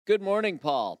Good morning,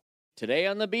 Paul. Today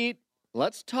on the beat,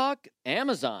 let's talk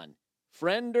Amazon.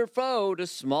 Friend or foe to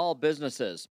small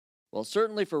businesses? Well,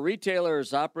 certainly for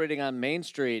retailers operating on Main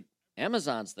Street,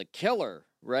 Amazon's the killer,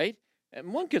 right?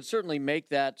 And one could certainly make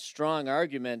that strong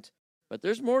argument, but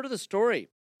there's more to the story.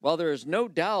 While there is no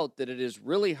doubt that it is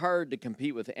really hard to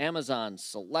compete with Amazon's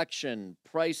selection,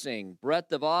 pricing,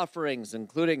 breadth of offerings,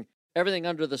 including everything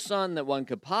under the sun that one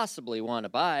could possibly want to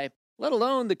buy, let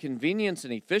alone the convenience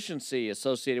and efficiency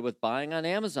associated with buying on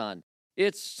Amazon.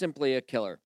 It's simply a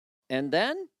killer. And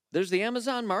then there's the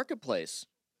Amazon Marketplace,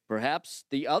 perhaps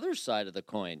the other side of the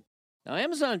coin. Now,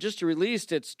 Amazon just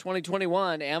released its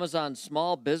 2021 Amazon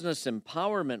Small Business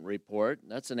Empowerment Report.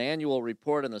 That's an annual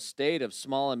report on the state of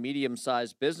small and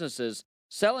medium-sized businesses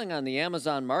selling on the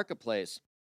Amazon Marketplace.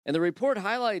 And the report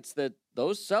highlights that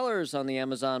those sellers on the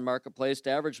Amazon Marketplace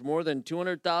averaged more than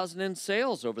 $200,000 in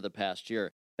sales over the past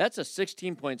year. That's a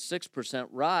 16.6%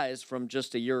 rise from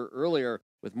just a year earlier,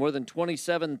 with more than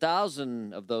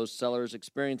 27,000 of those sellers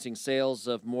experiencing sales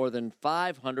of more than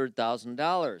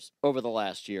 $500,000 over the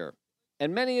last year.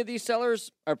 And many of these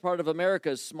sellers are part of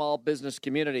America's small business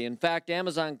community. In fact,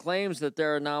 Amazon claims that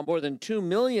there are now more than 2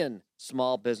 million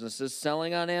small businesses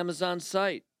selling on Amazon's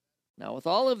site. Now, with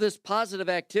all of this positive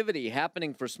activity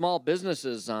happening for small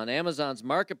businesses on Amazon's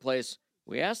marketplace,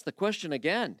 we ask the question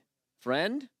again,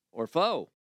 friend or foe?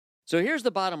 So here's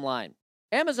the bottom line.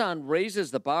 Amazon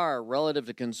raises the bar relative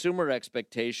to consumer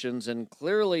expectations, and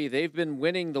clearly they've been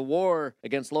winning the war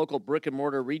against local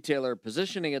brick-and-mortar retailer,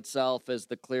 positioning itself as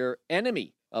the clear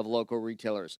enemy of local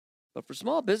retailers. But for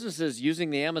small businesses using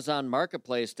the Amazon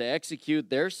Marketplace to execute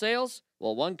their sales,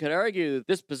 well, one could argue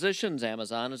this positions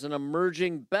Amazon as an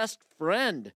emerging best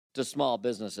friend to small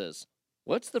businesses.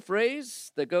 What's the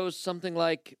phrase that goes something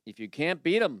like, if you can't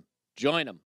beat 'em, join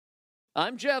 'em?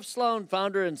 I'm Jeff Sloan,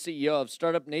 founder and CEO of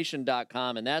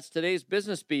StartupNation.com, and that's today's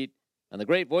Business Beat on the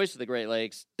great voice of the Great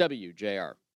Lakes, WJR.